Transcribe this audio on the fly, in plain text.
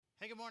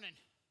Hey, good morning.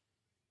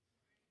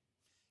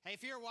 Hey,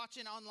 if you're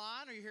watching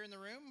online or you're here in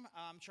the room,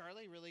 I'm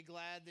Charlie. Really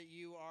glad that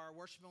you are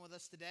worshiping with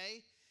us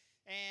today.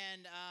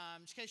 And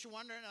just in case you're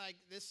wondering,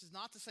 this is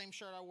not the same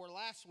shirt I wore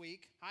last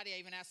week. Heidi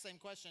even asked the same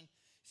question.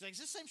 She's like,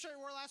 is this the same shirt I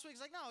wore last week?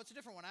 He's like, no, it's a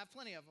different one. I have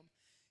plenty of them.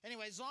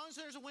 Anyway, as long as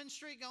there's a win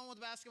streak going with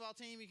the basketball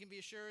team, you can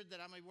be assured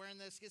that I'm going to be wearing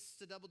this. Gets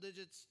to double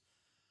digits.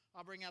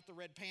 I'll bring out the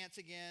red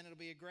pants again.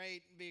 It'll be a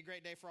great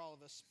day for all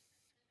of us.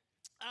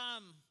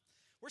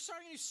 We're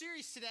starting a new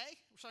series today.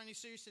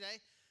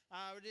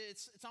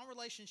 It's on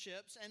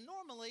relationships. And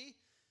normally,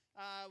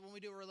 when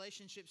we do a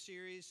relationship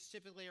series,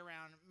 typically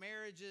around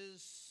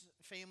marriages,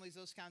 families,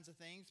 those kinds of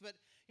things. But,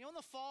 in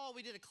the fall,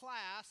 we did a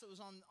class that was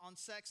on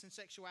sex and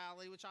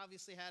sexuality, which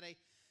obviously had a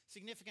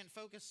significant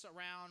focus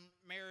around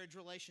marriage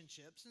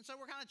relationships. And so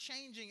we're kind of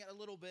changing it a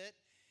little bit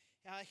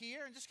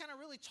here and just kind of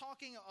really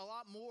talking a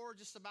lot more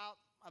just about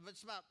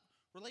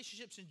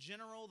relationships in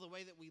general, the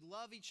way that we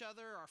love each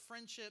other, our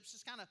friendships,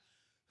 just kind of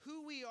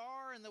who we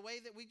are and the way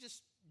that we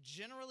just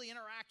generally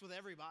interact with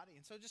everybody.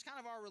 And so just kind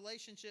of our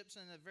relationships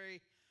in a very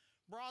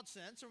broad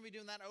sense. We'll be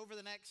doing that over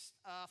the next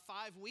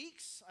 5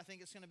 weeks. I think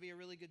it's going to be a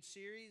really good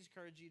series.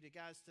 Encourage you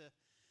guys to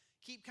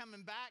keep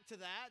coming back to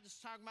that.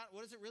 Just talking about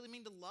what does it really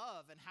mean to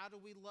love and how do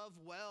we love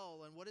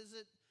well, and what is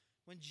it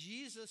when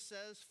Jesus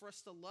says for us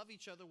to love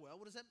each other well,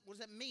 what does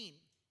that mean?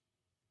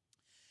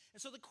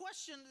 And so this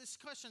question,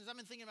 as I've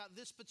been thinking about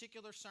this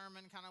particular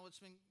sermon, kind of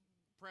what's been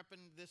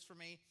prepping this for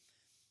me,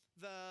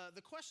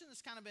 the question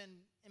that's kind of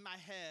been in my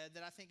head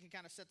that I think can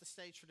kind of set the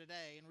stage for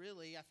today, and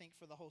really I think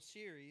for the whole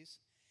series,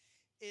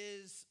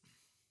 is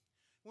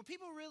when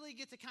people really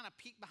get to kind of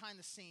peek behind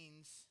the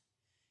scenes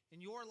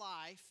in your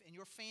life, in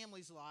your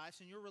family's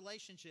lives, in your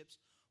relationships,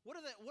 what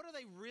are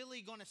they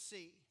really going to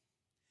see?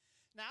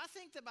 Now, I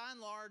think that by and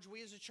large,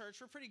 we as a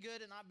church, we're pretty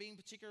good at not being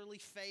particularly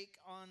fake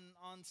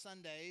on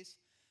Sundays.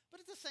 But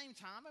at the same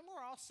time, and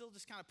we're all still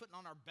just kind of putting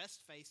on our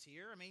best face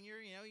here. I mean,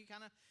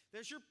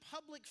 there's your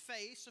public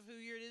face of who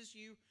it is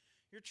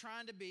you're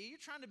trying to be. You're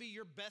trying to be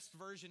your best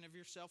version of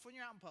yourself when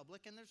you're out in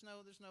public, and there's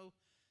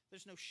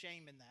no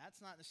shame in that.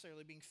 It's not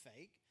necessarily being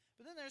fake.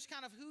 But then there's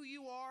kind of who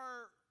you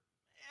are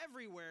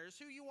everywhere.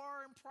 It's who you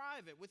are in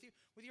private with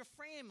your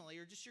family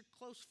or just your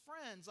close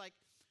friends. Like,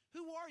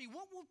 who are you?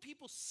 What will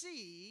people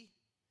see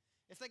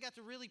if they got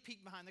to really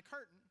peek behind the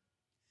curtain?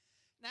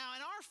 Now,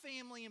 in our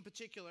family in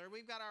particular,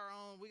 we got our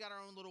own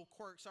little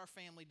quirks our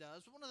family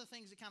does. But one of the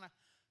things that kind of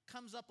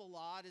comes up a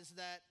lot is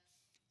that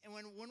and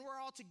when we're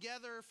all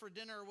together for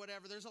dinner or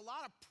whatever, there's a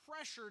lot of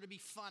pressure to be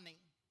funny,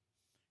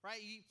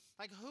 right?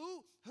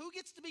 Who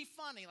gets to be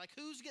funny? Like,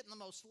 who's getting the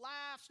most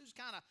laughs? Who's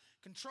kind of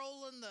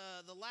controlling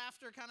the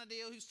laughter kind of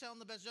deal? Who's telling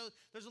the best jokes?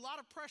 There's a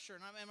lot of pressure,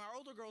 and our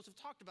older girls have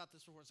talked about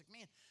this before. It's like,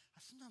 man,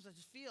 sometimes I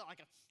just feel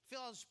like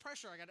all this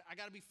pressure. I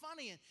got to be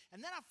funny, and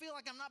then I feel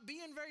like I'm not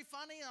being very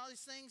funny and all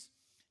these things.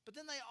 But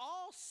then they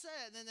all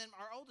said, and then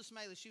our oldest,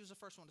 Maylee, she was the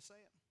first one to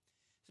say it.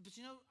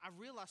 Said, but I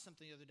realized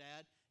something the other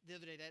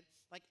day, Dad.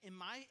 Like in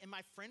my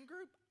friend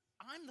group,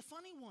 I'm the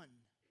funny one.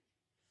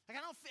 Like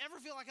I don't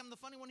ever feel like I'm the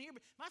funny one here,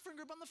 but my friend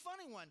group, I'm the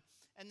funny one.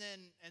 And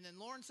then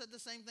Lauren said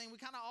the same thing. We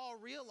kind of all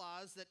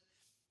realized that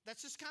that's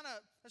just kind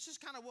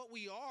of what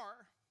we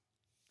are.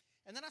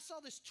 And then I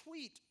saw this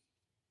tweet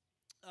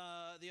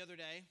the other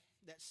day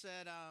that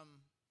said,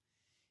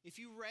 if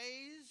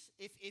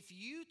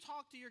you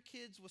talk to your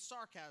kids with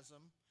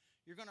sarcasm,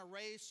 you're going to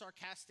raise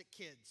sarcastic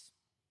kids.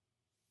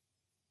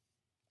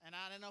 And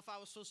I didn't know if I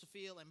was supposed to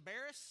feel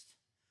embarrassed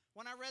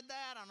when I read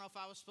that. I don't know if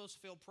I was supposed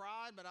to feel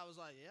pride, but I was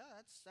like, yeah,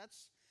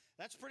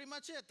 that's pretty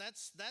much it.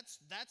 That's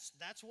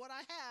what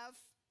I have.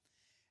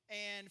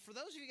 And for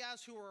those of you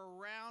guys who are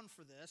around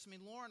for this, I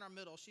mean, Lauren, our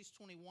middle, she's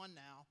 21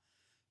 now.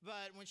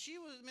 But when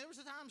there was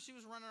a time she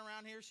was running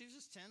around here. She was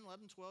just 10,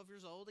 11, 12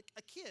 years old,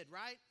 a kid,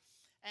 right?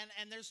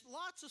 And there's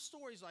lots of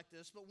stories like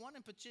this, but one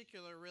in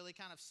particular really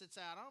kind of sits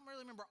out. I don't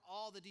really remember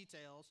all the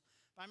details,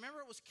 but I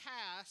remember it was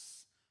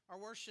Cass, our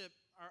worship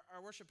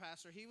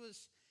pastor. He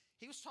was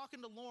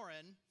talking to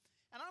Lauren,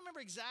 and I don't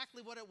remember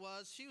exactly what it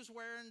was. She was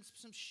wearing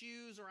some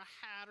shoes or a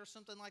hat or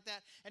something like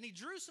that, and he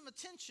drew some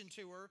attention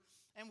to her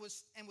and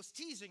was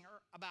teasing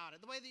her about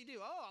it, the way that you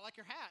do. Oh, I like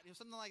your hat,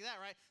 something like that,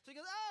 right? So he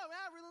goes, oh,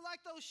 yeah, I really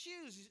like those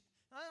shoes.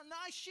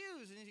 Nice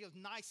shoes. And he goes,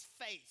 nice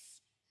face.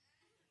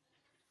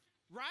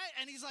 Right?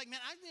 And he's like, man,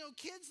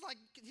 kids, like,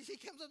 he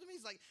comes up to me,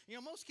 he's like,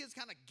 most kids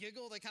kind of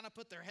giggle, they kind of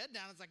put their head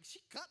down. It's like,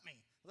 she cut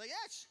me. I'm like,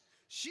 yeah,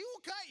 she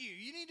will cut you.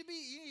 You need to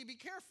be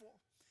careful.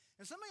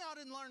 And some of y'all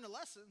didn't learn the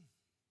lesson.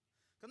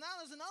 Because now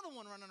there's another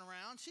one running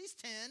around. She's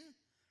 10,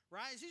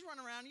 right? She's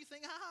running around. You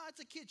think, it's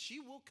a kid. She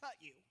will cut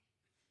you.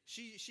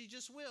 She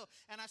just will.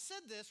 And I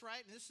said this,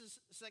 right? And this is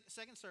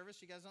second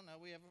service. You guys don't know.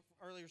 We have an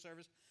earlier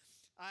service.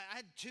 I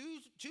had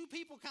two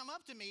people come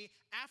up to me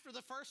after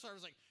the first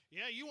service, like,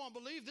 yeah, you won't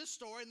believe this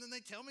story. And then they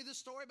tell me this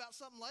story about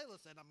something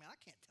Layla said. I mean, I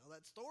can't tell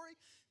that story.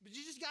 But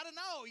you just got to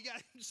know.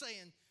 I'm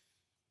saying,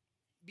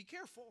 be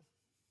careful.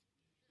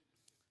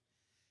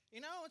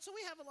 And so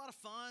we have a lot of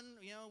fun.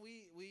 We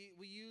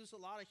use a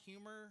lot of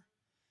humor.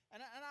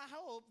 And I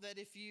hope that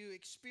if you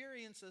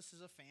experience this as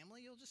a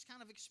family, you'll just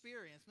kind of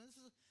experience. I mean,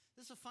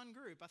 this is a fun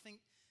group. I think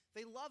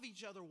they love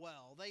each other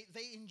well.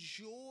 They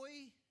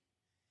enjoy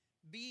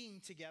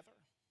being together.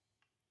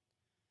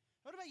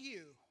 What about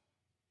you?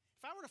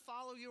 If I were to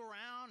follow you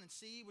around and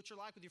see what you're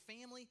like with your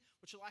family,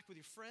 what you're like with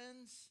your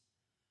friends,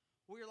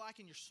 what you're like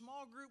in your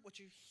small group, what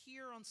you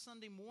hear on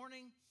Sunday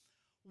morning,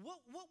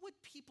 what would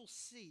people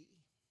see?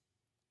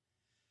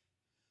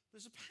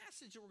 There's a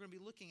passage that we're going to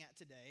be looking at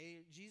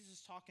today. Jesus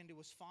is talking to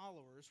his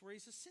followers where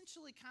he's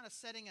essentially kind of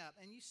setting up,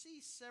 and you see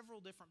several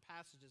different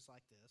passages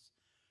like this,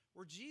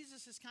 where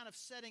Jesus is kind of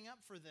setting up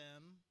for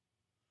them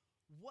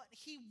what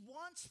he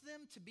wants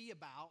them to be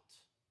about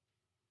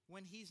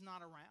when he's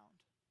not around.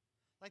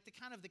 Like the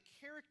kind of the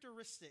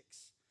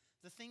characteristics,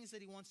 the things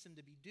that he wants them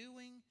to be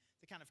doing,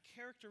 the kind of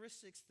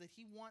characteristics that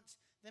he wants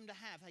them to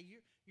have. Hey,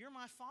 you're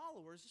my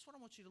followers. This is what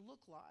I want you to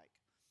look like.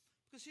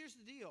 Because here's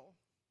the deal.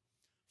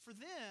 For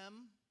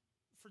them,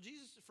 for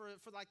Jesus,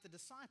 for like the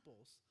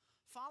disciples,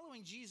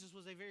 following Jesus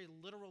was a very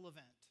literal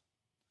event.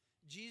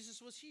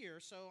 Jesus was here,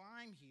 so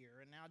I'm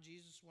here. And now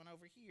Jesus went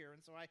over here.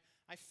 And so I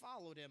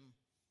followed him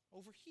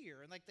over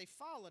here. And like they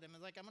followed him.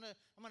 And like I'm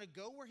gonna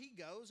go where he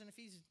goes. And if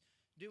he's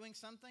doing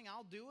something,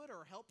 I'll do it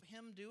or help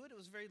him do it. It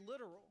was very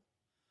literal.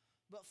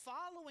 But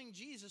following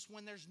Jesus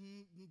when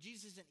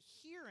Jesus isn't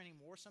here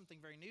anymore, something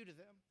very new to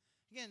them.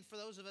 Again, for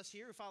those of us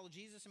here who follow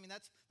Jesus, I mean,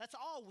 that's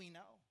all we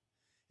know.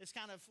 It's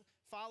kind of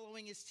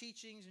following his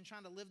teachings and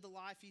trying to live the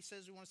life he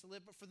says he wants to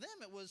live. But for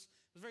them, it was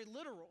very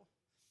literal.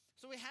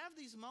 So we have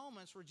these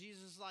moments where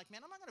Jesus is like,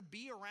 man, I'm not going to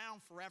be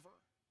around forever.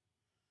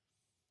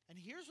 And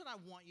here's what I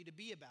want you to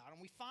be about.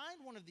 And we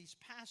find one of these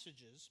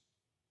passages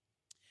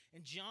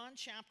in John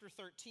chapter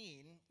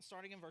 13,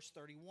 starting in verse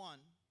 31.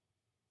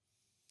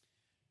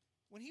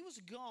 When he was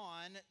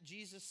gone,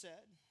 Jesus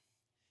said,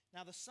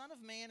 now the Son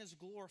of Man is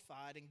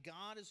glorified, and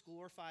God is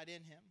glorified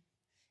in him.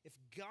 If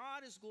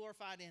God is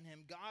glorified in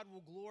him, God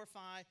will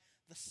glorify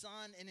the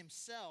Son in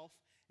himself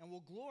and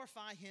will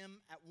glorify him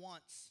at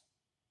once.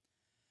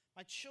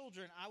 My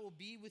children, I will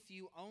be with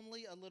you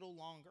only a little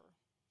longer.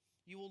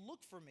 You will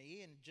look for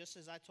me, and just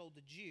as I told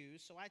the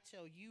Jews, so I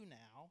tell you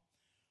now,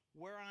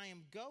 where I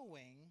am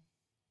going,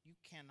 you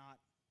cannot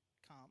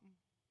come.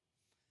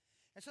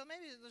 And so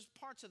maybe there's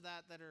parts of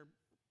that are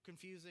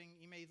confusing.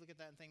 You may look at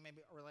that and think maybe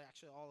really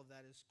actually all of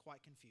that is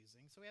quite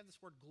confusing. So we have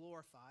this word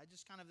glorified,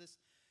 just kind of this,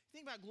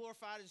 think about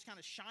glorified as just kind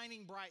of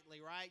shining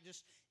brightly, right?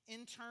 Just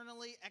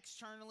internally,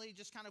 externally,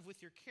 just kind of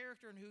with your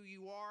character and who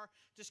you are,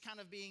 just kind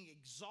of being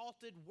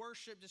exalted,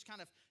 worship, just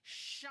kind of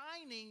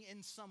shining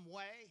in some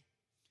way.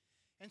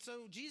 And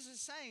so Jesus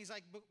is saying, he's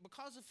like,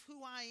 because of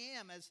who I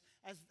am as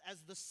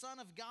the Son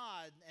of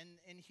God,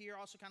 and here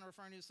also kind of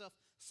referring to himself,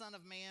 Son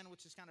of Man,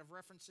 which is kind of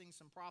referencing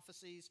some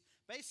prophecies.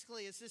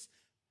 Basically, it's this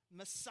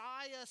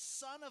Messiah,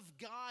 Son of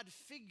God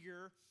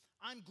figure.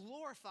 I'm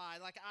glorified,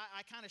 like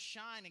I kind of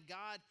shine, and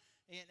God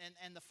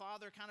and the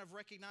Father kind of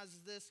recognizes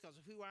this because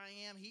of who I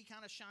am. He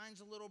kind of shines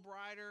a little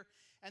brighter.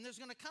 And there's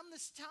going to come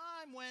this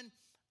time when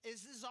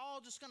this is all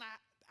just going to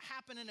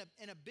happen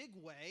in a big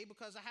way,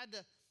 because I had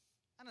to,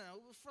 I don't know,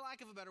 for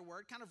lack of a better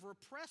word, kind of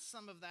repress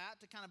some of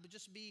that to kind of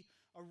just be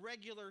a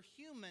regular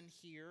human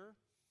here.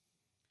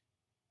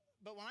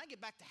 But when I get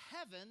back to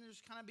heaven,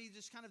 there's kind of be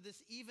just kind of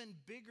this even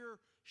bigger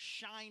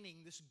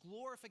shining, this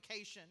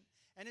glorification,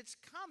 and it's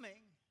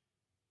coming.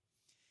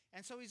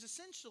 And so he's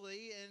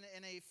essentially,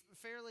 in a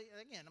fairly,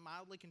 again, a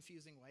mildly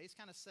confusing way, he's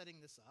kind of setting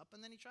this up.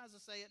 And then he tries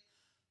to say it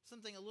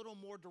something a little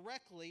more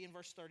directly in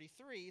verse 33.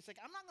 He's like,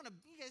 I'm not going to,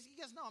 you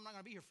guys know I'm not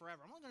going to be here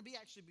forever. I'm not going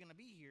to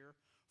be here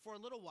for a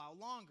little while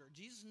longer.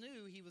 Jesus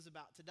knew he was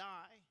about to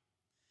die.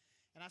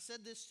 And I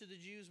said this to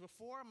the Jews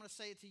before, I'm going to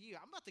say it to you.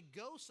 I'm about to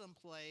go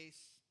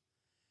someplace,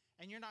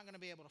 and you're not going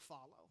to be able to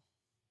follow.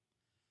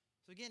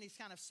 So again, he's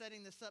kind of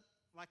setting this up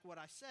like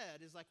what I said,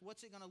 is like,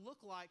 what's it going to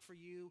look like for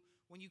you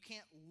when you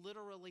can't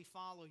literally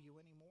follow you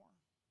anymore?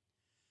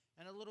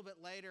 And a little bit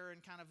later, in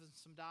kind of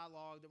some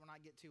dialogue that we're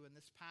not get to in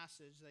this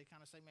passage, they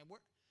kind of say, man,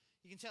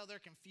 you can tell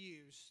they're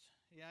confused.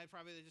 Yeah,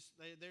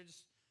 they're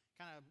just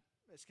kind of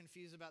as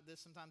confused about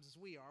this sometimes as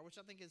we are, which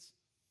I think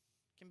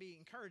can be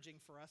encouraging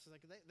for us. It's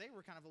like they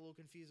were kind of a little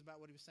confused about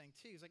what he was saying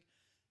too. He's like,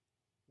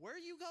 where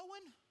are you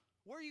going?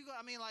 Where are you going?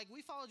 I mean, like,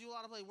 we followed you a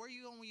lot of places. Where are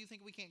you going when you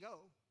think we can't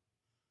go?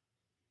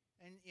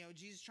 And,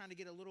 Jesus trying to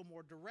get a little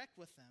more direct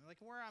with them. Like,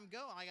 where I'm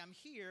going, like, I'm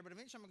here, but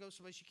eventually I'm going to go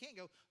someplace you can't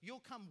go.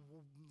 You'll come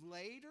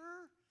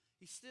later.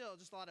 He's still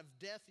just a lot of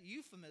death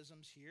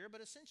euphemisms here,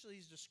 but essentially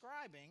he's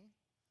describing,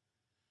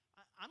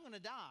 I'm going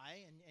to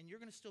die, and you're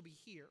going to still be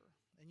here.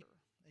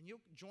 And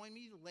you'll join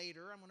me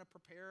later. I'm going to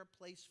prepare a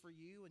place for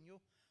you, and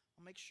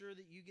I'll make sure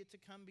that you get to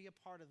come be a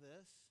part of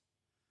this.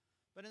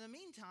 But in the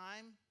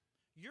meantime,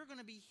 you're going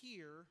to be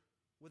here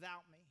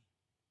without me.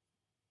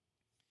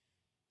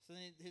 So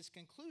then his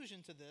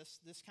conclusion to this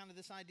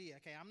idea,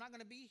 okay, I'm not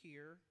going to be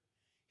here.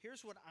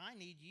 Here's what I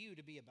need you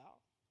to be about.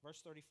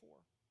 Verse 34.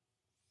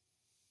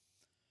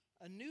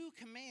 A new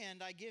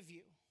command I give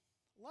you,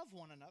 love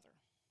one another.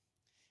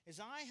 As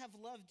I have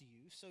loved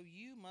you, so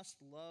you must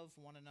love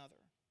one another.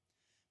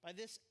 By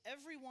this,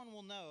 everyone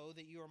will know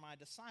that you are my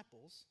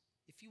disciples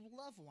if you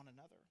love one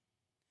another.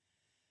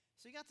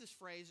 So you got this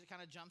phrase that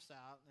kind of jumps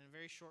out in a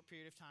very short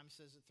period of time. He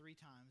says it 3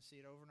 times.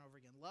 See it over and over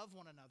again. Love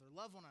one another.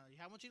 Love one another.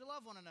 I want you to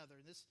love one another.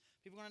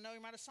 People are going to know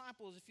you're my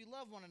disciples if you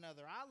love one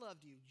another. I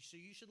loved you, so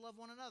you should love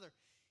one another.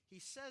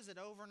 He says it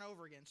over and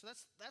over again. So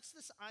that's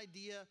this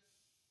idea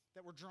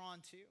that we're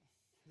drawn to.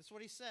 This is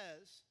what he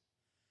says.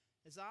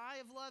 As I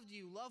have loved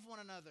you, love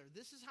one another.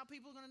 This is how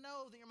people are going to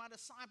know that you're my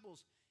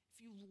disciples, if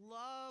you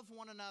love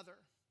one another.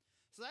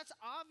 So that's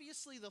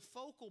obviously the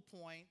focal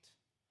point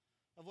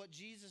of what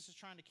Jesus is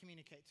trying to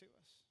communicate to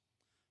us.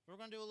 We're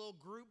going to do a little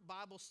group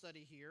Bible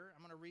study here. I'm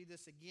going to read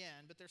this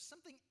again, but there's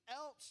something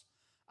else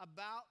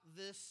about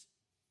this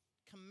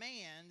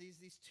command,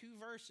 these 2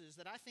 verses,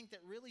 that I think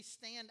that really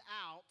stand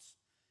out,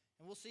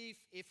 and we'll see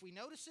if we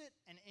notice it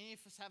and any of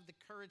us have the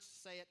courage to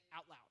say it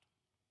out loud.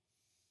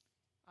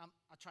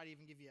 I'll try to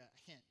even give you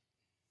a hint.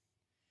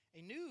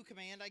 A new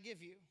command I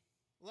give you,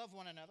 love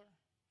one another.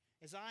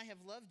 As I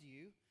have loved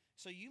you,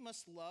 so you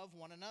must love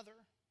one another.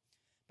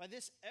 By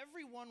this,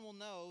 everyone will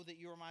know that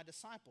you are my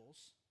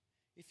disciples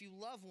if you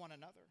love one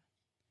another.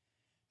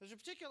 There's a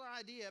particular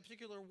idea, a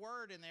particular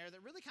word in there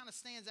that really kind of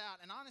stands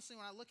out. And honestly,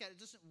 when I look at it, it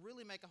doesn't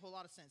really make a whole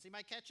lot of sense.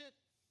 Anybody catch it?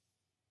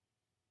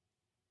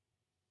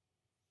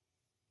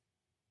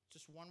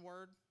 Just one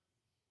word.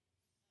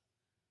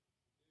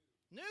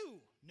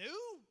 New. New?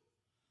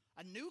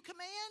 A new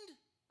command?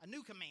 A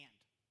new command.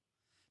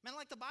 Man,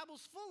 like the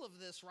Bible's full of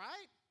this,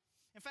 right?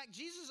 In fact,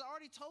 Jesus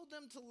already told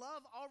them to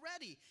love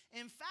already.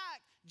 In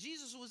fact,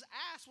 Jesus was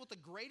asked what the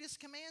greatest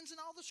commands in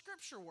all the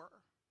Scripture were.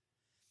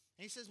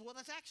 And he says, well,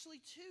 that's actually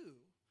 2.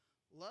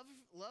 Love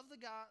the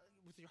God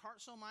with your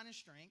heart, soul, mind, and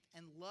strength,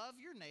 and love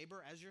your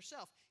neighbor as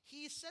yourself.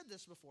 He said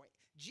this before.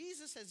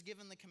 Jesus has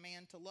given the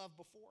command to love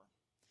before.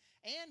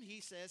 And he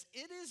says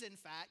it is, in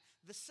fact,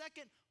 the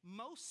second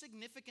most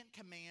significant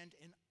command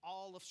in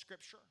all of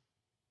Scripture.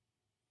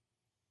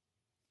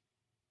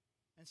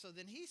 And so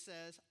then he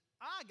says,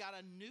 I got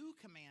a new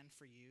command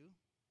for you,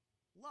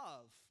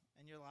 love.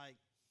 And you're like,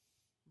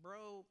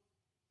 bro,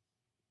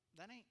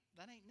 that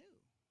ain't new.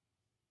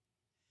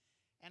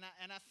 And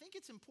I think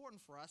it's important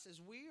for us as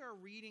we are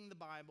reading the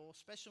Bible,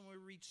 especially when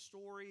we read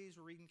stories,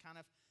 we're reading kind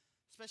of,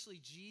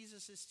 especially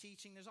Jesus'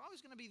 teaching, there's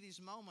always going to be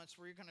these moments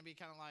where you're going to be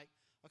kind of like,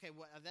 okay,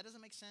 that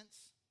doesn't make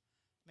sense.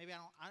 Maybe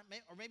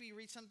or maybe you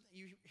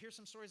hear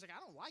some stories like,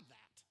 I don't like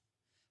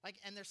that.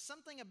 And there's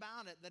something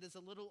about it that is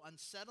a little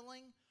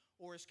unsettling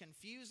or is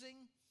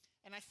confusing.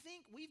 And I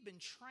think we've been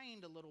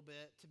trained a little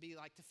bit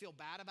to feel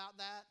bad about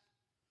that.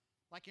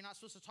 Like you're not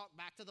supposed to talk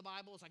back to the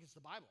Bible. It's like, it's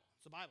the Bible.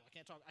 It's the Bible. I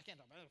can't talk about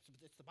it.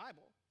 It's the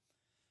Bible.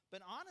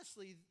 But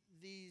honestly,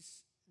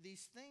 these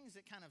things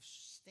that kind of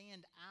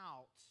stand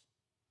out,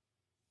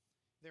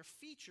 they're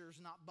features,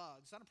 not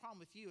bugs. Not a problem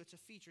with you. It's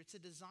a feature. It's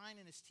a design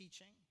in his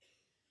teaching.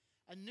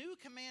 A new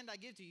command I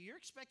give to you. You're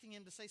expecting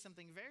him to say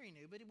something very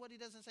new, but what he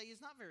doesn't say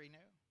is not very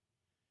new.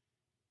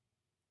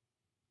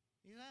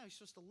 He's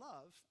supposed to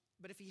love.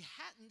 But if he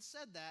hadn't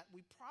said that,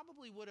 we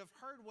probably would have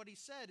heard what he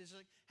said is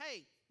like,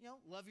 hey,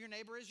 love your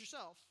neighbor as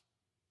yourself.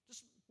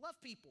 Just love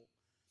people.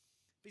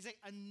 But he's like,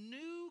 a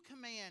new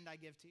command I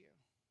give to you.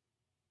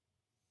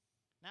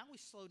 Now we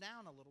slow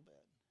down a little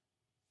bit.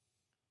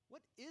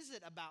 What is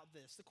it about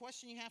this? The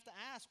question you have to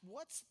ask,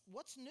 what's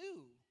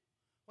new?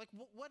 Like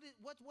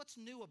what's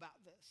new about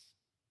this?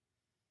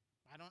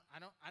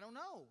 I don't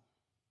know.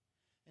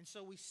 And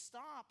so we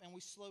stop and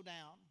we slow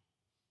down.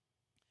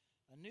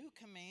 A new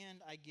command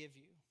I give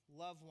you,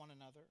 love one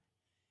another.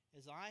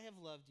 As I have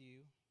loved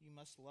you, you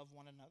must love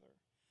one another.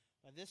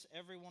 By this,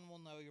 everyone will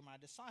know you're my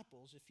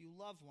disciples if you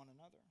love one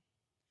another.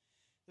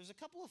 There's a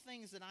couple of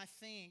things that I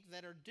think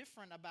that are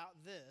different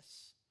about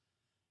this,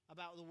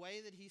 about the way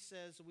that he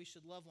says we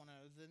should love one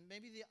another, than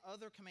maybe the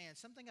other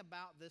commands. Something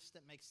about this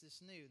that makes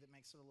this new, that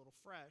makes it a little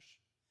fresh.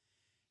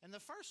 And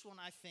the first one,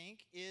 I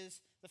think,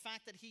 is the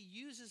fact that he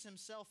uses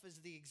himself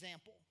as the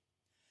example.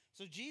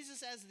 So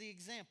Jesus as the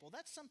example,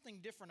 that's something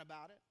different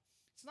about it.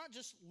 It's not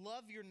just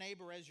love your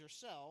neighbor as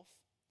yourself.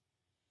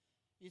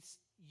 It's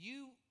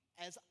you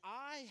as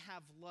I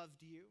have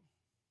loved you,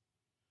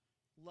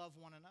 love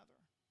one another.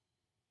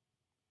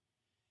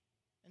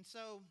 And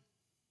so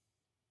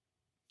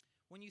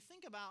when you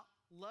think about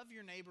love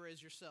your neighbor as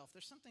yourself,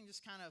 there's something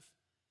just kind of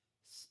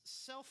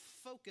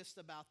self-focused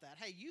about that.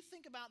 Hey, you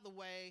think about the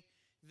way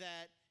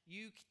that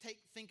you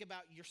think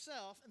about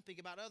yourself and think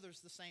about others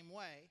the same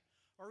way.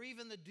 Or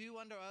even the do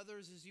unto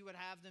others as you would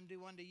have them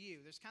do unto you.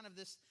 There's kind of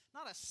this,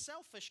 not a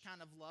selfish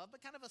kind of love,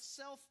 but kind of a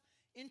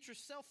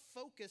self-interest,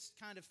 self-focused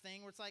kind of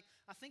thing where it's like,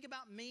 I think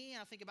about me,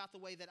 and I think about the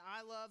way that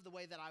I love, the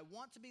way that I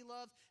want to be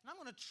loved, and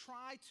I'm going to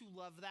try to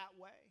love that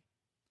way.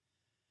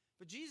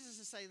 But Jesus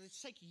is saying,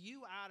 let's take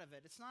you out of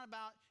it. It's not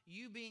about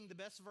you being the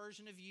best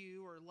version of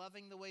you or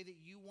loving the way that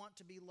you want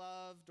to be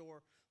loved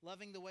or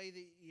loving the way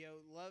that,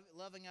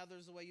 loving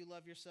others the way you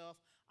love yourself.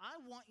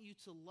 I want you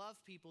to love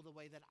people the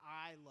way that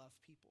I love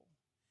people.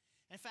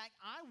 In fact,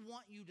 I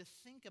want you to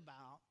think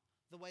about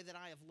the way that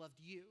I have loved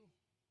you.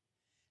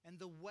 And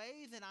the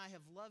way that I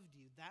have loved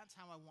you, that's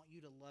how I want you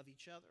to love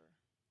each other.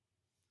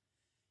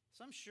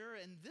 So I'm sure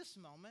in this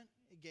moment,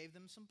 it gave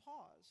them some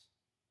pause.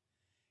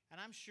 And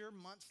I'm sure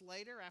months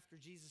later,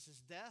 after Jesus'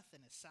 death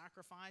and his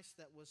sacrifice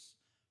that was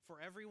for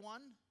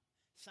everyone,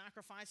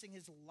 sacrificing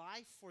his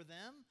life for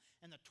them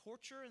and the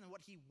torture and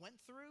what he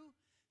went through,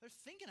 they're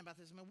thinking about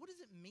this. I mean, what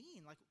does it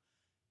mean? Like,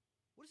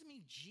 what does it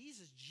mean,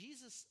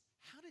 Jesus,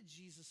 how did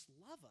Jesus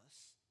love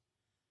us?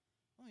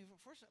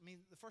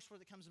 The first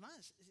word that comes to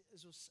mind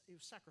is it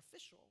was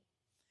sacrificial.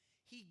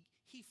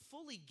 He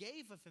fully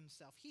gave of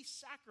himself. He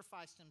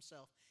sacrificed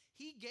himself.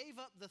 He gave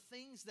up the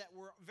things that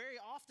were very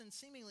often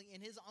seemingly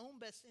in his own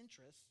best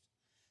interest,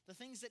 the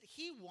things that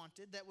he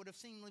wanted that would have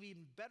seemingly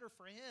been better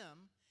for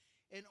him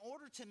in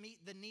order to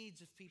meet the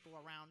needs of people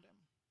around him.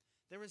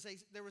 There was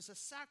a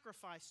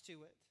sacrifice to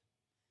it.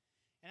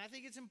 And I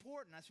think it's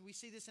important. We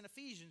see this in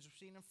Ephesians, we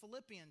see it in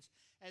Philippians.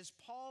 As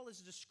Paul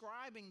is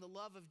describing the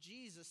love of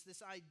Jesus,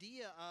 this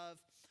idea of,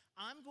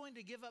 I'm going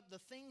to give up the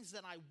things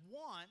that I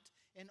want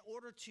in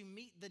order to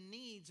meet the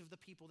needs of the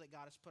people that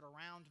God has put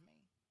around me.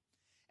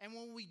 And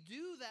when we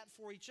do that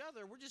for each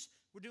other,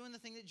 we're doing the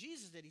thing that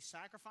Jesus did. He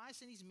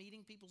sacrificed and he's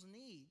meeting people's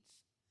needs.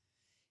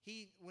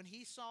 When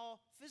he saw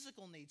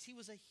physical needs, he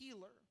was a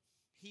healer.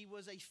 He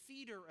was a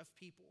feeder of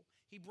people.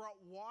 He brought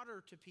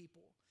water to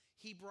people.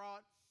 He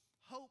brought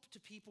hope to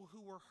people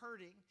who were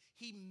hurting.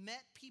 He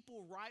met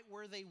people right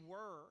where they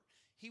were.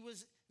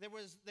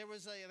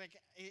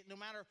 No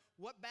matter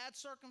what bad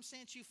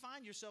circumstance you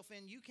find yourself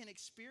in, you can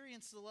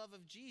experience the love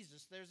of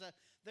Jesus.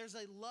 There's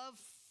a love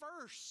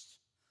first.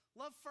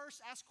 Love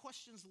first, ask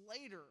questions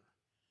later.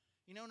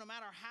 No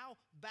matter how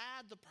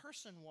bad the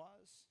person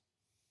was,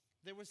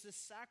 there was this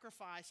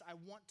sacrifice, I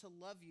want to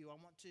love you, I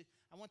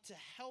want to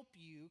help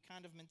you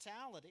kind of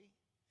mentality.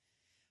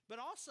 But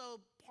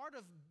also part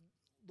of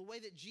the way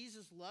that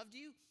Jesus loved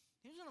you,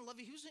 he was going to love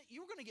you.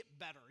 You were going to get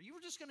better. You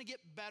were just going to get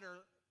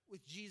better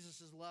with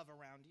Jesus' love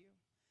around you.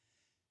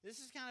 This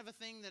is kind of a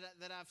thing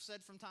that I've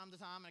said from time to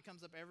time, and it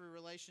comes up every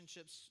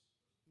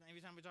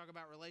time we talk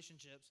about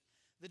relationships.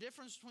 The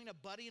difference between a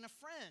buddy and a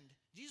friend.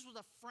 Jesus was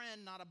a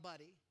friend, not a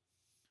buddy.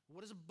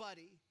 What is a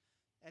buddy?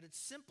 At its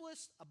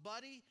simplest, a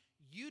buddy,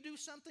 you do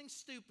something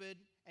stupid,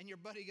 and your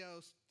buddy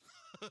goes,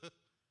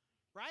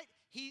 right?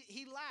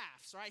 He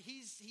laughs, right?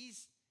 He's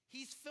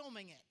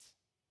filming it,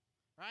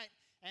 right?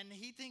 And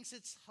he thinks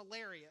it's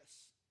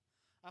hilarious.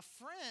 A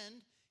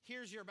friend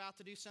hears you're about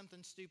to do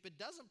something stupid,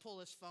 doesn't pull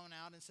his phone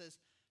out and says,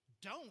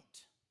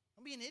 don't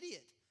be an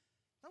idiot.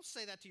 Don't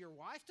say that to your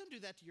wife. Don't do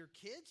that to your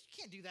kids. You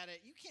can't do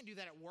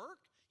that at work.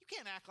 You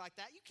can't act like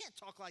that. You can't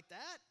talk like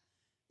that.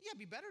 You gotta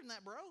be better than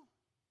that, bro.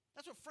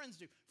 That's what friends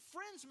do.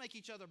 Friends make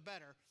each other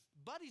better.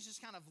 Buddies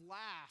just kind of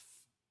laugh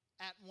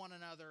at one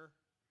another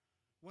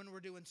when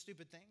we're doing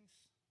stupid things.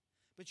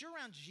 But you're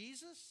around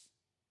Jesus,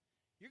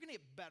 you're gonna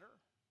get better.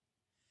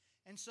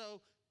 And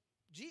so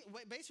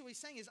basically what he's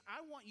saying is,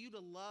 I want you to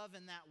love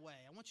in that way.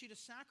 I want you to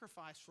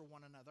sacrifice for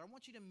one another. I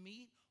want you to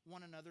meet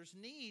one another's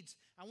needs.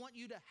 I want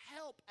you to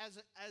help as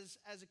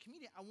a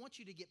community. I want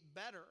you to get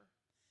better.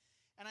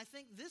 And I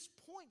think this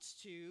points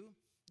to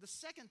the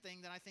second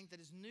thing that I think that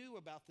is new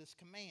about this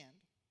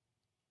command.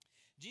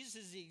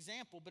 Jesus is the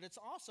example, but it's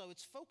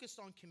focused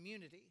on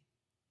community.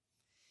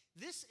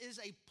 This is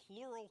a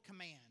plural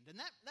command, and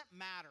that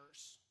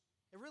matters.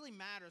 It really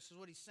matters is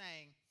what he's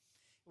saying.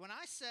 When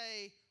I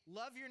say,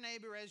 love your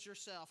neighbor as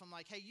yourself, I'm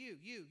like, hey, you.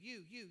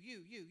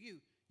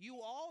 You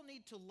all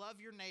need to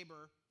love your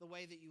neighbor the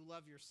way that you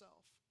love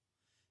yourself.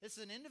 This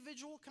is an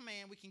individual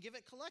command. We can give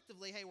it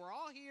collectively. Hey, we're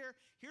all here.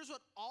 Here's what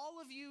all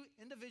of you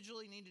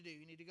individually need to do.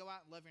 You need to go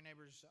out and love your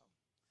neighbor as yourself.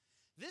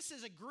 This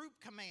is a group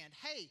command.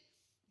 Hey,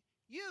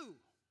 you,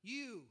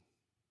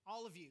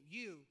 all of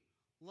you,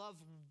 love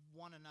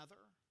one another.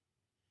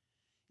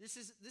 This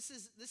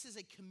is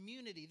a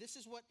community. This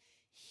is what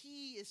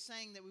he is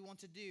saying that we want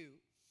to do.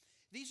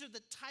 These are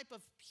the type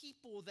of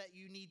people that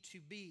you need to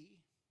be.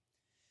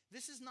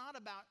 This is not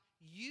about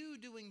you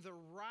doing the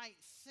right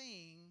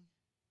thing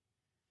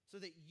so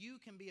that you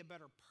can be a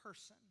better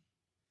person.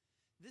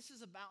 This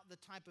is about the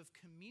type of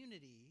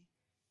community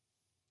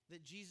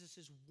that Jesus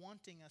is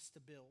wanting us to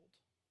build.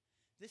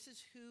 This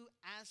is who,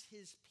 as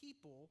his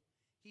people,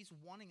 he's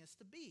wanting us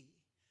to be.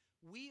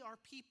 We are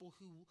people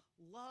who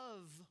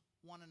love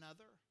one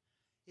another.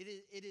 It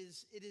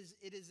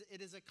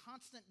is a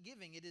constant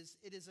giving. It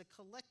is a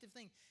collective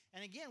thing.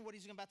 And again, what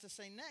he's about to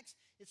say next,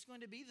 it's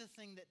going to be the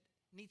thing that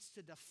needs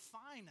to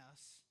define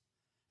us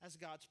as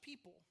God's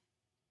people.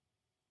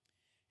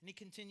 And he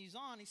continues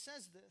on, he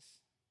says this,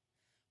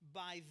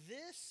 by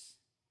this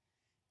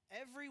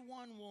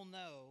everyone will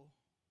know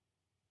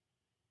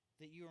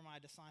that you are my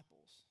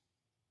disciples.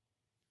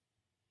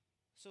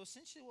 So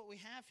essentially what we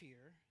have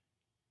here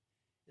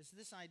is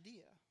this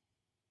idea.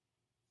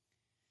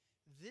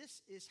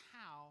 This is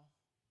how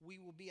we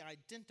will be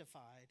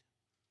identified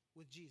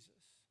with Jesus.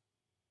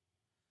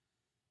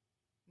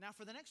 Now,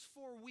 for the next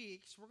 4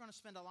 weeks, we're going to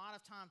spend a lot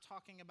of time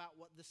talking about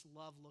what this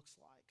love looks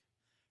like.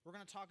 We're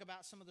going to talk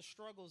about some of the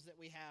struggles that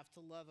we have to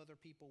love other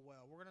people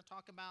well. We're going to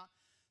talk about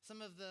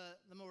some of the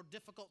more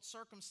difficult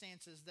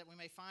circumstances that we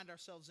may find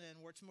ourselves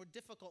in, where it's more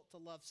difficult to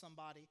love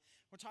somebody.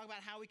 We're talking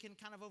about how we can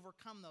kind of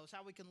overcome those,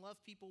 how we can love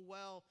people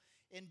well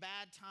in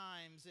bad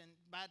times, and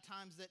bad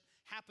times that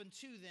happen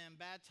to them,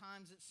 bad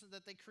times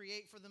that they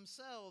create for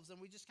themselves.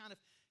 And we just kind of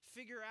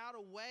figure out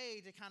a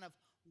way to kind of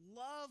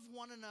love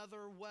one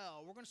another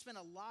well. We're going to spend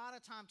a lot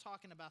of time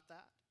talking about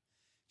that.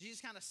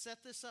 Jesus kind of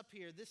set this up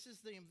here. This is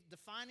the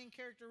defining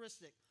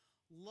characteristic.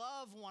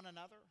 Love one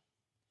another.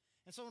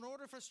 And so in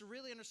order for us to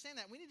really understand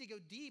that, we need to go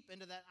deep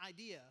into that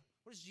idea.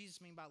 What does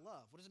Jesus mean by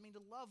love? What does it mean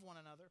to love one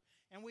another?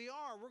 And we're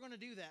going to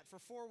do that for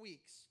 4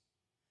 weeks.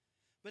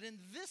 But in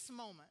this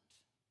moment,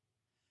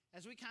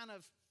 as we kind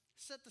of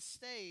set the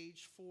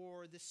stage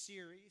for this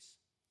series,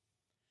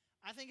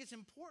 I think it's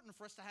important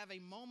for us to have a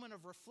moment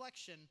of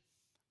reflection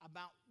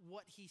about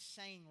what he's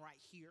saying right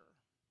here.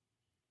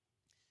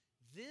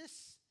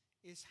 This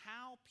is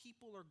how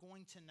people are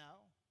going to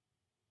know.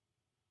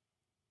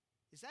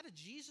 Is that a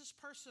Jesus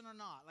person or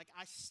not? Like,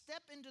 I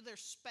step into their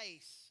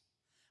space.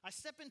 I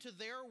step into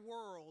their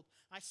world.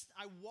 I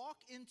walk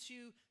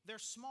into their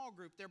small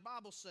group, their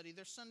Bible study,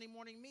 their Sunday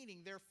morning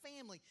meeting, their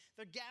family,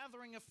 their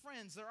gathering of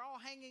friends. They're all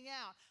hanging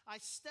out. I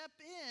step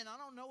in. I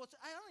don't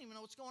even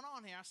know what's going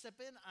on here. I step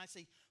in. I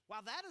say, wow,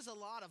 that is a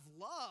lot of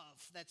love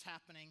that's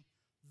happening.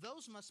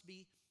 Those must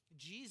be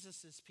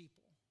Jesus's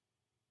people.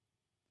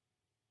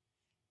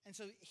 And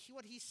so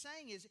what he's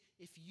saying is,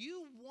 if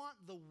you want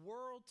the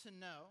world to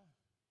know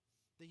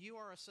that you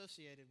are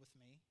associated with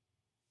me,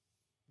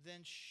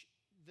 then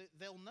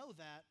they'll know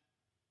that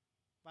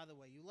by the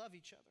way you love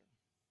each other.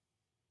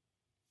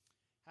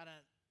 Had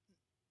an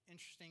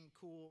interesting,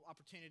 cool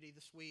opportunity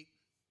this week.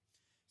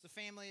 The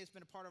family has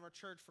been a part of our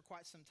church for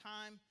quite some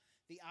time.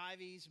 The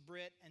Ivies,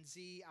 Britt and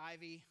Z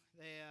Ivy,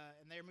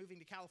 they're moving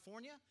to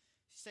California.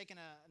 She's taking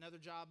another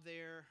job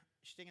there.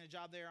 She's taking a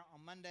job there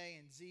on Monday,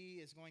 and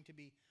Z is going to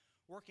be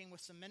working with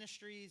some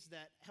ministries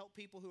that help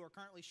people who are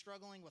currently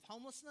struggling with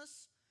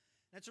homelessness.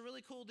 And it's a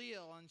really cool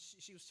deal, and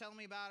she was telling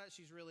me about it.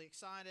 She's really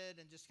excited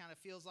and just kind of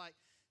feels like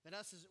that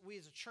we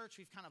as a church,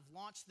 we've kind of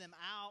launched them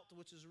out,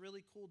 which is a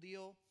really cool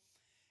deal.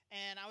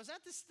 And I was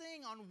at this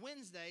thing on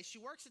Wednesday. She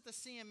works at the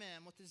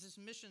CMM, which is this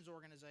missions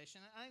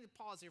organization. I need to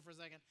pause here for a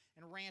second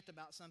and rant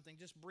about something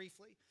just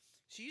briefly.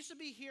 She used to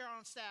be here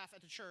on staff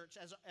at the church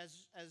as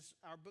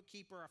our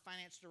bookkeeper, our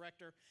finance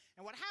director.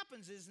 And what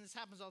happens is, and this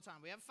happens all the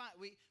time,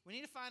 we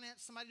need to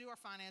finance somebody to do our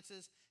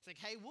finances. It's like,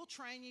 hey, we'll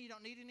train you. You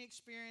don't need any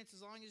experience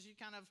as long as you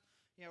kind of,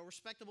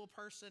 respectable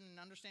person and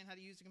understand how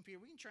to use the computer.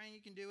 We can train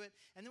you, can do it.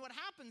 And then what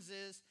happens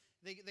is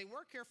they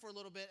work here for a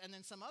little bit, and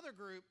then some other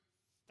group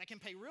that can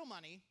pay real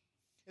money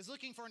is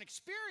looking for an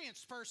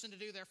experienced person to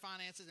do their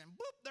finances, and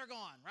boop, they're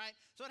gone, right?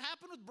 So it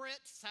happened with Britt.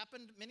 It's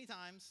happened many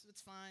times. It's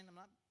fine. I'm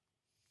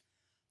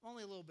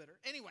only a little bitter.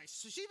 Anyway,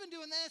 so she's been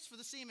doing this for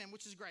the CMM,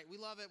 which is great. We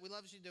love it. We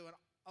love what she's doing.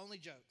 Only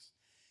jokes.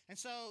 And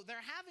so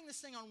they're having this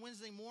thing on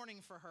Wednesday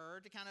morning for her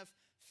to kind of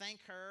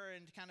thank her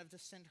and to kind of to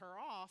send her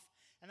off.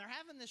 And they're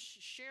having this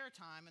share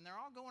time, and they're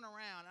all going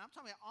around. And I'm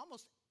telling you,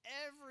 almost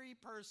every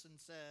person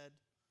said,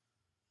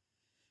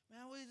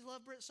 man, we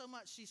love Britt so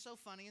much. She's so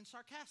funny and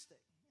sarcastic.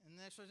 And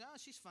the next one, oh,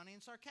 she's funny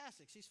and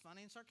sarcastic. She's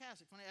funny and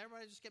sarcastic. Funny.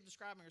 Everybody just kept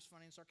describing her as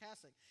funny and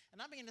sarcastic.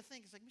 And I began to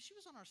think, it's like, she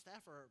was on our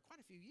staff for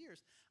quite a few years.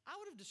 I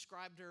would have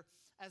described her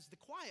as the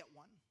quiet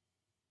one.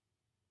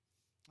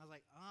 I was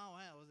like, oh,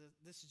 well,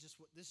 this is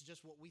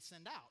just what we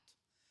send out.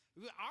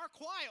 Our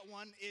quiet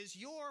one is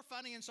your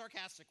funny and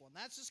sarcastic one.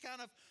 That's just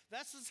kind of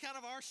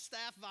our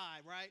staff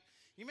vibe, right?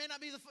 You may not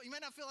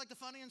feel like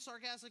the funny and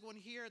sarcastic one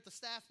here at the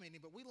staff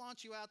meeting, but we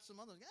launch you out to some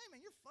others. Hey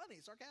man, you're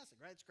funny, sarcastic,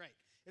 right? It's great.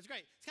 It's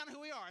great. It's kind of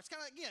who we are. It's kind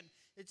of, again,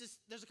 it's just,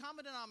 there's a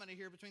common denominator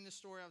here between this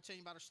story I'll tell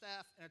you about our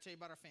staff and I'll tell you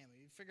about our family.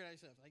 You figure it out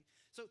yourself.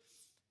 So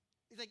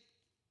it's like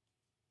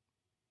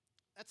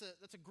that's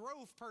a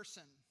Grove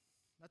person.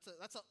 That's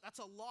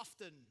a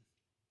Lofton.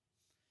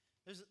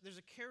 There's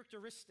a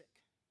characteristic.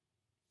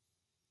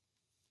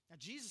 Now,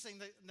 Jesus is saying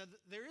that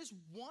there is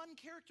one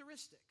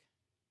characteristic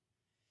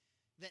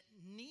that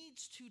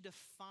needs to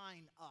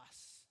define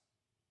us.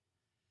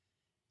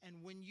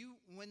 And when you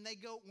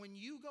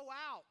go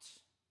out,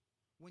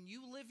 when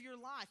you live your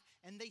life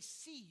and they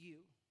see you,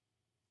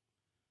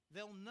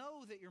 they'll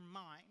know that you're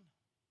mine.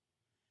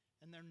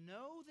 And they'll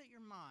know that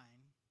you're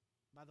mine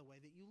by the way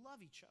that you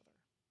love each other.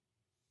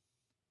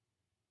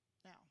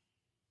 Now,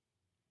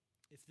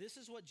 if this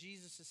is what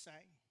Jesus is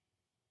saying,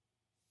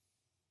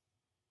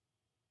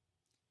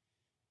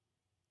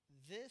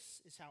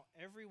 this is how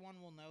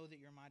everyone will know that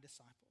you're my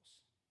disciples,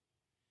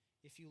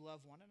 if you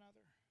love one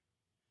another.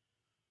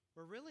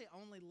 We're really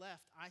only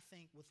left, I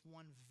think, with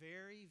one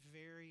very,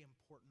 very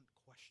important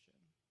question.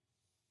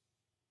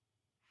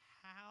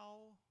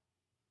 How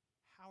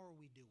are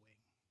we doing?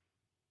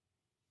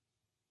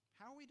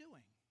 How are we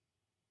doing?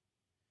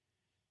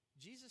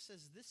 Jesus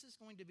says this is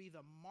going to be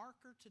the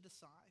marker to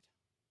decide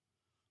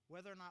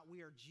whether or not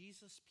we are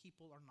Jesus'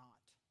 people or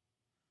not,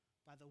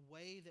 by the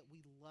way that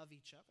we love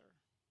each other.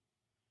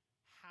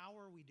 How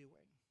are we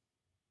doing?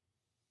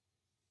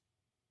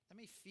 That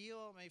may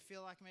feel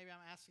like maybe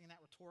I'm asking that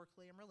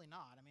rhetorically. I'm really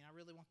not. I mean, I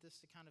really want this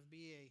to kind of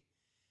be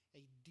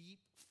a deep,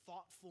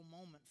 thoughtful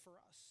moment for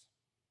us.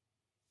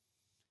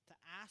 To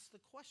ask the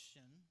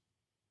question,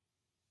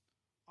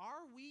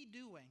 are we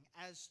doing,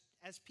 as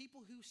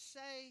people who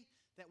say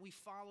that we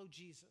follow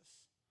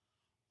Jesus,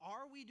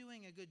 are we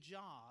doing a good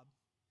job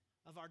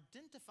of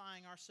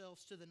identifying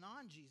ourselves to the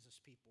non-Jesus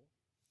people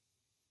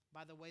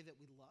by the way that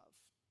we love?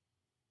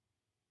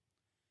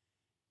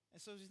 And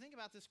so as you think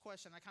about this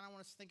question, I kind of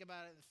want us to think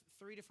about it in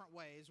three different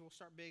ways. We'll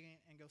start big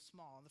and go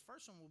small. And the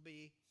first one will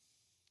be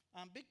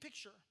big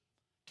picture,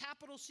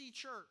 capital C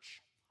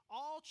church,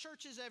 all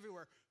churches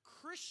everywhere,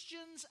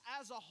 Christians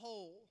as a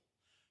whole.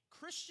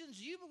 Christians,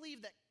 you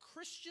believe that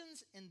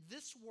Christians in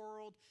this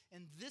world,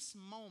 in this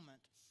moment,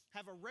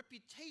 have a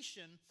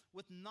reputation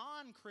with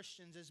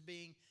non-Christians as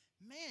being,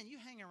 man, you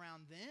hang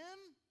around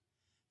them,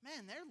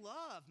 man, their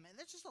love, man,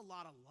 there's just a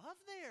lot of love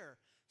there.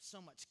 So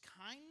much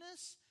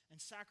kindness and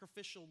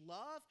sacrificial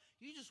love.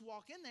 You just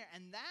walk in there,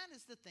 and that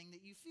is the thing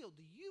that you feel.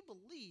 Do you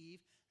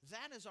believe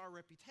that is our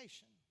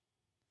reputation?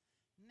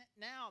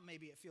 Now,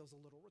 maybe it feels a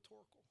little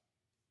rhetorical.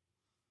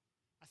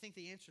 I think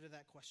the answer to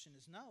that question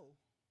is no.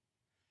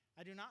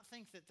 I do not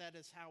think that that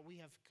is how we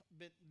have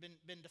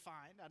been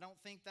defined. I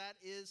don't think that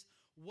is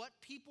what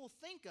people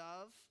think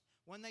of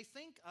when they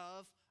think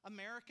of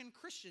American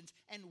Christians,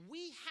 and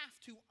we have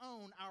to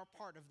own our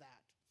part of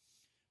that.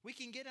 We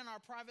can get in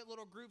our private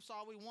little groups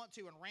all we want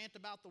to and rant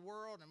about the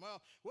world and, well,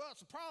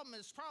 it's a problem.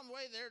 It's a problem the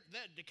way they're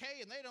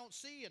decay and they don't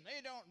see and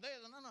no.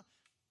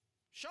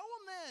 Show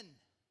them then.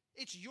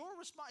 It's your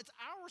it's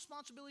our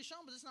responsibility to show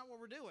them, but it's not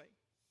what we're doing.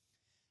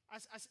 I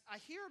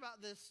hear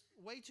about this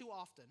way too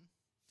often.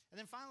 And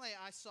then finally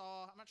I'm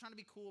not trying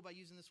to be cool by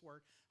using this word,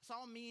 I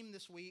saw a meme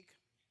this week.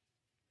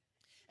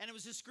 And it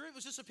was this group,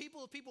 it was just a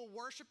people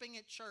worshiping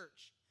at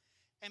church.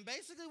 And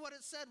basically what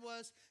it said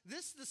was,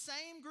 this is the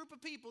same group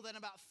of people that in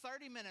about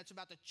 30 minutes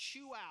about to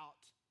chew out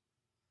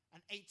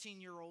an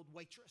 18-year-old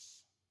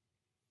waitress.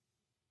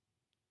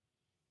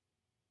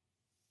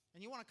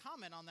 And you want to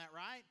comment on that,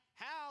 right?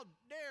 How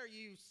dare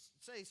you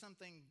say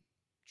something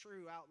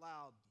true out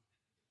loud?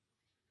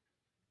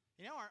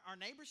 You know, our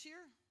neighbors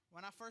here,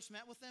 when I first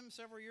met with them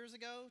several years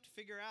ago to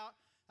figure out,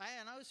 hey,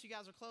 I noticed you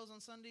guys are closed on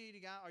Sunday.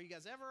 Are you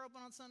guys ever open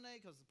on Sunday?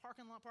 Because the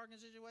parking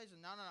situation.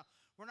 No.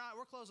 We're not.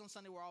 We're closed on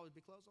Sunday. We'll always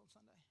be closed on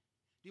Sunday.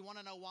 Do you want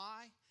to know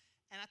why?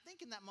 And I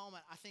think in that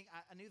moment,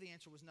 I knew the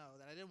answer was no,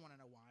 that I didn't want to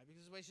know why.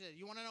 Because the way she said,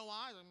 you want to know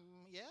why?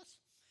 Yes.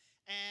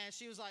 And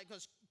she was like,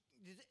 because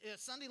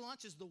Sunday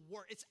lunch is the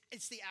worst.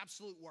 It's the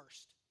absolute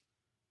worst.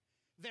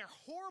 They're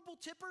horrible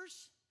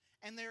tippers,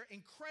 and they're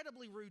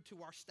incredibly rude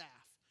to our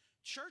staff.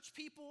 Church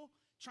people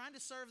trying to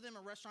serve them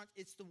in restaurants,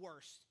 it's the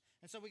worst.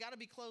 And so we got to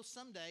be closed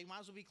someday. Might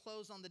as well be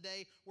closed on the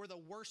day where the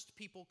worst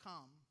people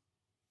come.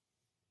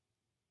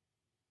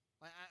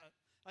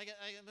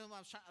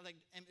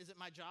 Is it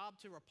my job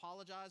to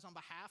apologize on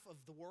behalf of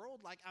the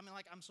world?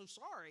 I'm so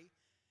sorry.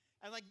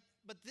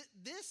 But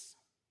this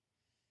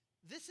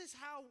is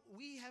how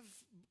we have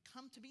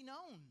come to be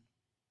known.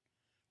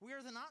 We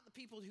are not the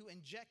people who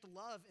inject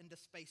love into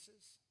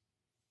spaces,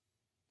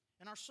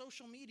 in our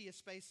social media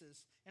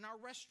spaces, in our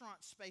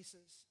restaurant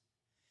spaces,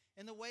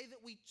 in the way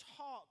that we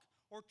talk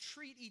or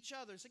treat each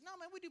other. It's like, no,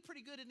 man, we do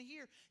pretty good in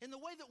here. In the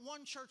way that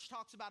one church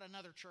talks about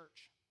another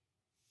church.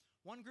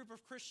 One group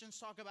of Christians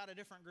talk about a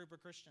different group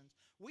of Christians.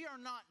 We are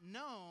not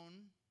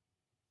known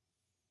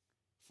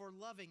for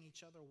loving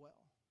each other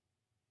well.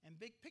 And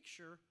big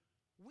picture,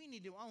 we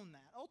need to own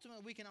that.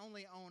 Ultimately, we can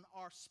only own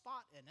our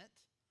spot in it,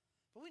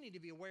 but we need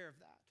to be aware of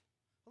that.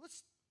 But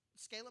let's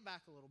scale it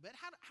back a little bit.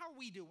 How are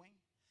we doing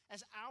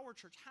as our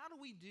church? How do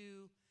we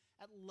do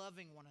at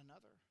loving one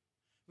another?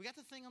 We got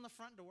the thing on the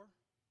front door.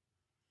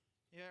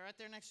 Yeah, right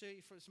there next to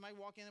you. Somebody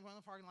walk in the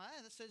parking lot,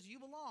 that says "You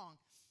belong."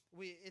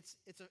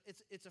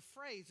 It's a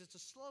phrase. It's a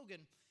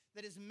slogan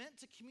that is meant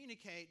to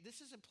communicate.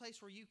 This is a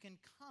place where you can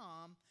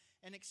come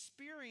and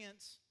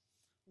experience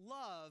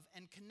love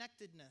and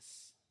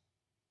connectedness.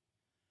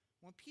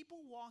 When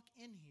people walk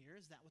in here,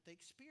 is that what they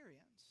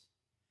experience?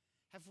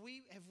 Do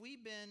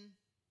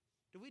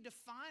we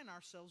define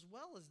ourselves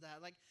well as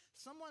that? Like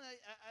someone,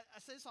 I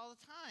say this all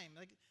the time,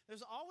 like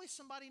there's always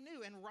somebody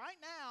new. And right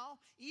now,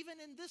 even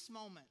in this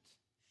moment,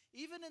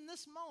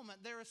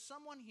 there is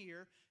someone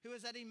here who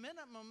is at a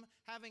minimum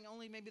having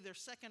only maybe their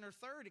second or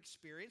third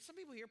experience. Some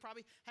people here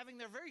probably having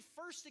their very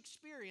first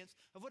experience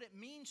of what it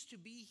means to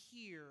be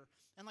here.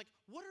 And like,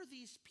 what are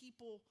these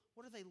people,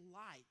 what are they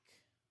like?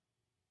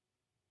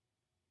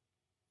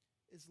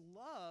 Is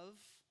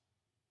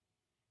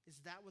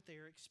that what they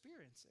are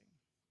experiencing?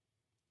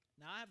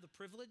 Now, I have the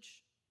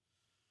privilege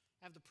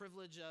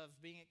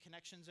of being at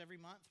Connections every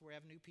month where we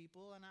have new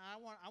people. And I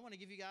want to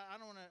give you guys,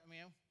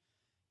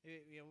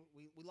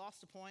 we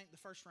lost a point the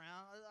first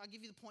round. I'll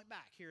give you the point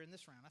back here in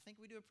this round. I think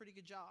we do a pretty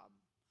good job.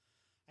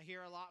 I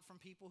hear a lot from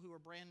people who are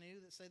brand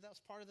new that say that was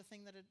part of the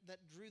thing that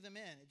drew them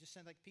in. It just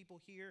seemed like people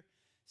here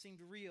seemed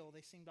real.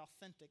 They seemed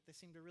authentic. They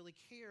seemed to really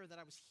care that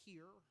I was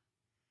here.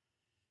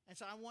 And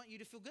so I want you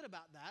to feel good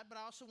about that, but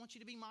I also want you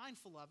to be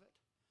mindful of it.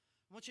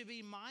 I want you to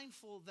be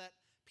mindful that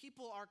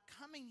people are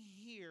coming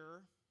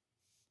here,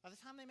 by the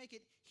time they make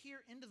it here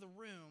into the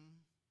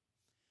room,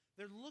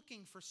 they're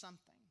looking for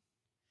something.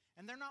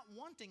 And they're not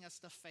wanting us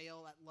to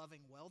fail at loving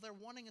well. They're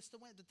wanting us to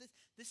win. But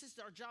this is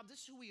our job.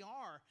 This is who we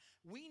are.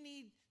 We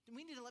need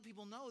to let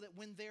people know that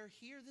when they're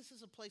here, this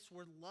is a place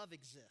where love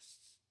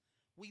exists.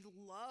 We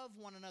love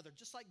one another.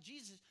 Just like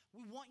Jesus,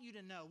 we want you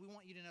to know. We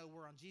want you to know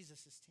we're on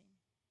Jesus' team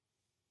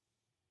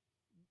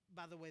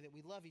by the way that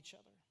we love each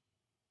other.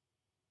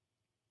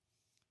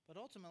 But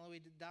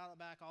ultimately, we dial it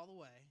back all the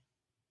way.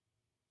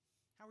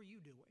 How are you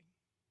doing?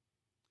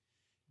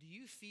 Do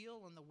you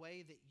feel in the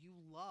way that you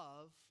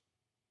love,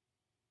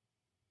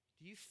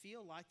 do you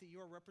feel like that you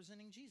are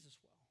representing Jesus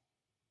well?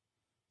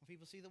 When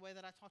people see the way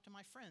that I talk to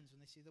my friends, when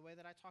they see the way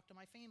that I talk to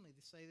my family,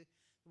 they say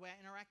the way I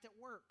interact at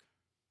work,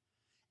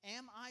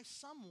 am I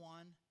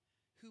someone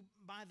who,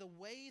 by the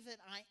way that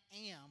I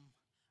am,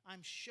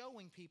 I'm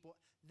showing people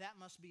that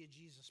must be a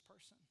Jesus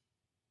person?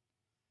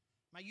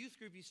 My youth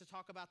group used to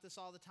talk about this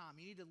all the time.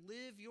 You need to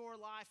live your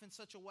life in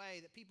such a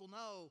way that people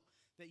know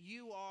that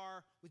you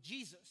are with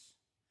Jesus.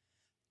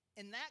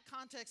 In that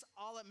context,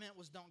 all it meant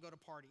was don't go to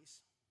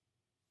parties.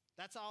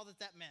 That's all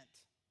that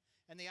meant.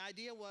 And the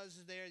idea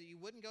was there that you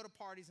wouldn't go to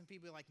parties and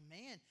people be like,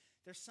 man,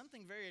 there's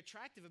something very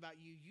attractive about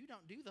you. You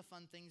don't do the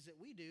fun things that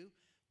we do.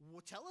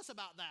 Well, tell us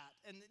about that.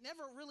 And it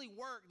never really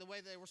worked the way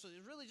they were. So it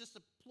was really just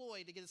a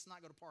ploy to get us to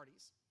not go to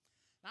parties.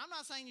 Now, I'm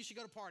not saying you should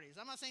go to parties.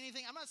 I'm not saying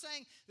anything. I'm not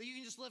saying that you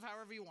can just live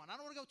however you want. I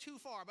don't want to go too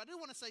far, but I do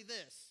want to say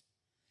this.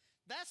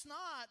 That's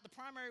not the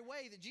primary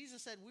way that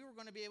Jesus said we were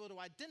going to be able to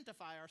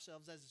identify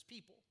ourselves as his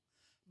people,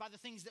 by the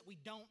things that we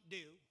don't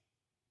do.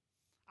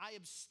 I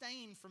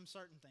abstain from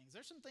certain things.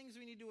 There's some things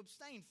we need to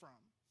abstain from.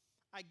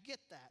 I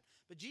get that.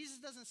 But Jesus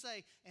doesn't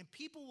say, and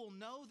people will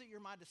know that you're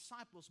my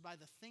disciples by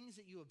the things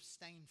that you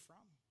abstain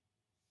from.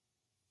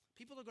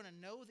 People are going to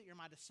know that you're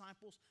my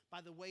disciples by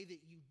the way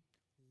that you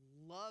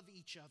love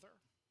each other.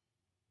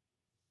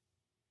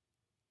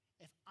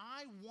 If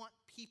I want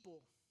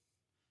people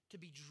to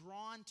be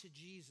drawn to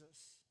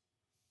Jesus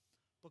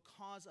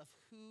because of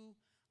who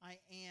I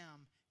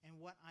am and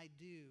what I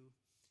do,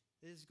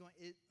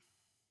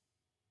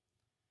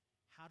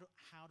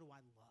 how do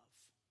I love?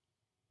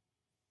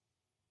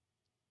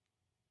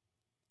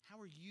 How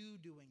are you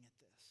doing at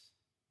this?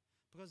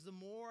 Because the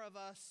more of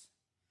us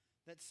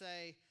that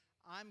say,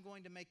 I'm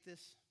going to make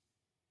this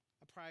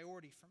a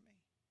priority for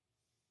me,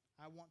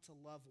 I want to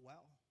love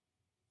well,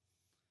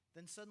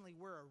 then suddenly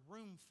we're a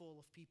room full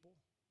of people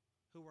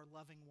who are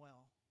loving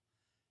well.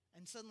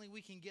 And suddenly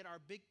we can get our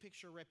big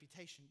picture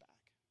reputation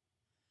back.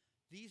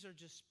 These are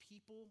just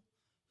people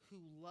who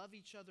love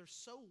each other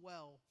so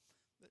well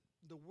that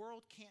the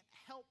world can't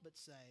help but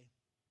say,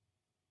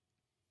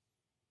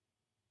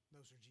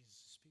 those are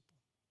Jesus' people.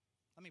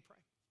 Let me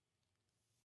pray.